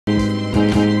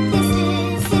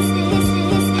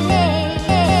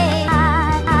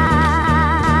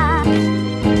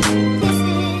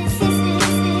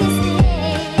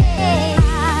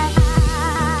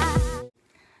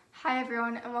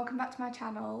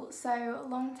people, so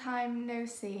long time no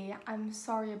see. I'm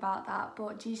sorry about that,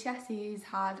 but GCSEs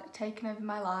had taken over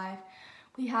my life.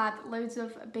 We had loads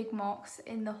of big mocks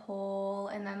in the hall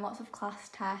and then lots of class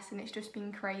tests, and it's just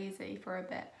been crazy for a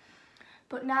bit.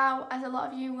 But now, as a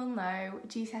lot of you will know,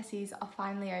 GCSEs are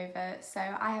finally over, so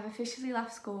I have officially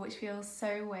left school, which feels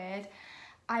so weird.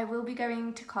 I will be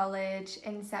going to college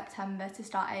in September to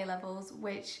start A-levels,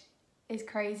 which is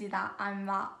crazy that I'm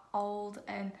that old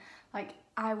and like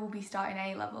I will be starting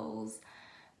A-levels.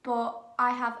 But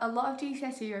I have a lot of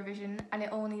GCSE revision and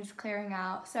it all needs clearing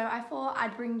out, so I thought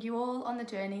I'd bring you all on the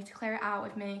journey to clear it out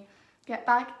with me, get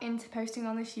back into posting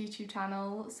on this YouTube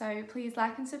channel, so please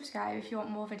like and subscribe if you want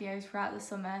more videos throughout the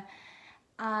summer,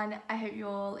 and I hope you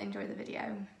all enjoy the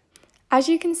video. As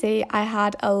you can see, I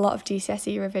had a lot of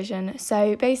GCSE revision,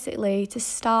 so basically to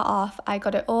start off I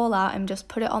got it all out and just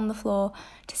put it on the floor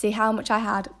to see how much I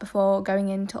had before going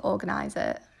in to organise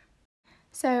it.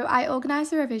 So I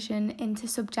organised the revision into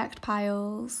subject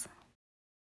piles.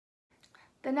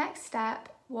 The next step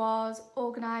was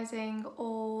organising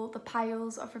all the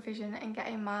piles of revision and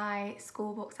getting my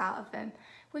school books out of them.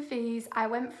 With these, I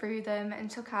went through them and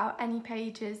took out any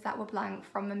pages that were blank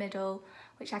from the middle,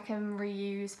 which I can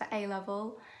reuse for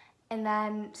A-level, and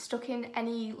then stuck in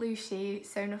any loose sheets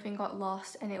so nothing got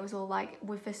lost and it was all like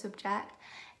with the subject,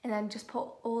 and then just put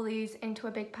all these into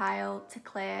a big pile to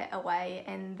clear away,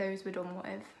 and those were done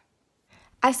with.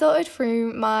 I sorted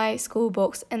through my school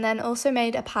books and then also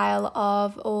made a pile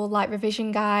of all like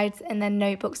revision guides and then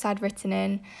notebooks I'd written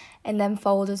in, and then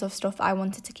folders of stuff I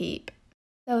wanted to keep.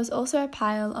 There was also a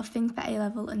pile of things for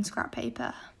A-level and scrap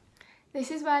paper.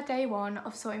 This is where day one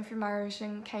of sorting through my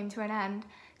revision came to an end.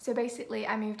 So basically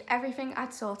I moved everything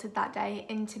I'd sorted that day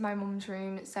into my mum's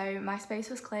room, so my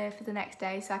space was clear for the next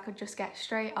day so I could just get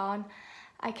straight on.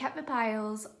 I kept the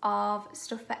piles of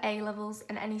stuff for A-levels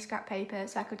and any scrap paper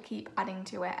so I could keep adding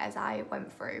to it as I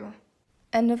went through.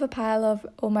 Another pile of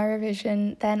all my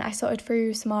revision, then I sorted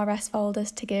through some RS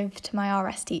folders to give to my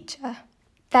RS teacher.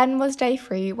 Then was day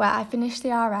 3 where I finished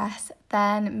the RS,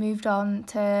 then moved on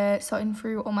to sorting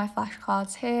through all my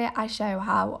flashcards. Here I show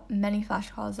how many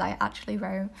flashcards I actually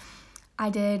wrote. I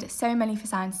did so many for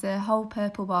science. The whole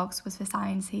purple box was for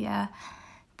science here.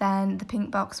 Then the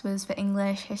pink box was for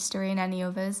English, history and any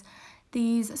others.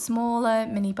 These smaller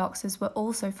mini boxes were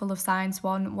also full of science,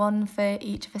 one for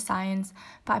each for science,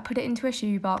 but I put it into a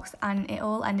shoebox and it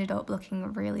all ended up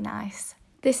looking really nice.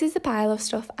 This is the pile of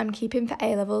stuff I'm keeping for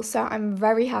A-levels, so I'm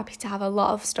very happy to have a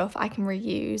lot of stuff I can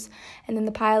reuse. And then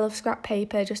the pile of scrap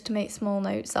paper just to make small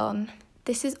notes on.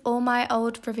 This is all my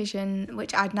old revision,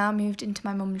 which I'd now moved into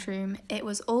my mum's room. It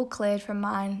was all cleared from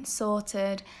mine,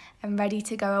 sorted and ready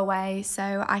to go away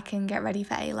so I can get ready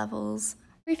for A-levels.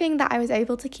 Everything that I was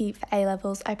able to keep for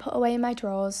A-levels I put away in my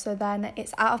drawers, so then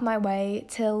it's out of my way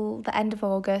till the end of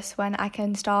August when I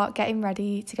can start getting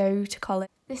ready to go to college.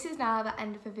 This is now the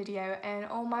end of the video and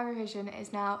all my revision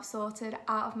is now sorted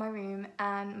out of my room,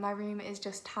 and my room is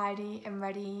just tidy and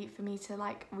ready for me to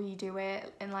like redo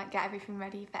it and like get everything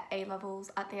ready for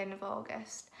A-levels at the end of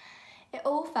August. It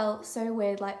all felt so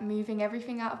weird, like moving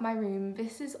everything out of my room.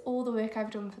 This is all the work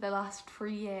I've done for the last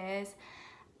 3 years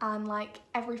and like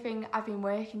everything I've been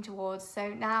working towards. So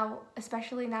now,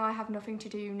 especially now I have nothing to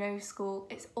do, no school,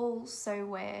 it's all so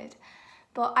weird.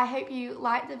 But I hope you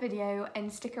liked the video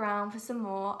and stick around for some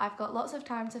more. I've got lots of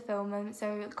time to film them,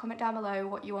 so comment down below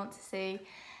what you want to see.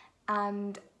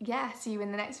 And yeah, see you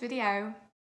in the next video.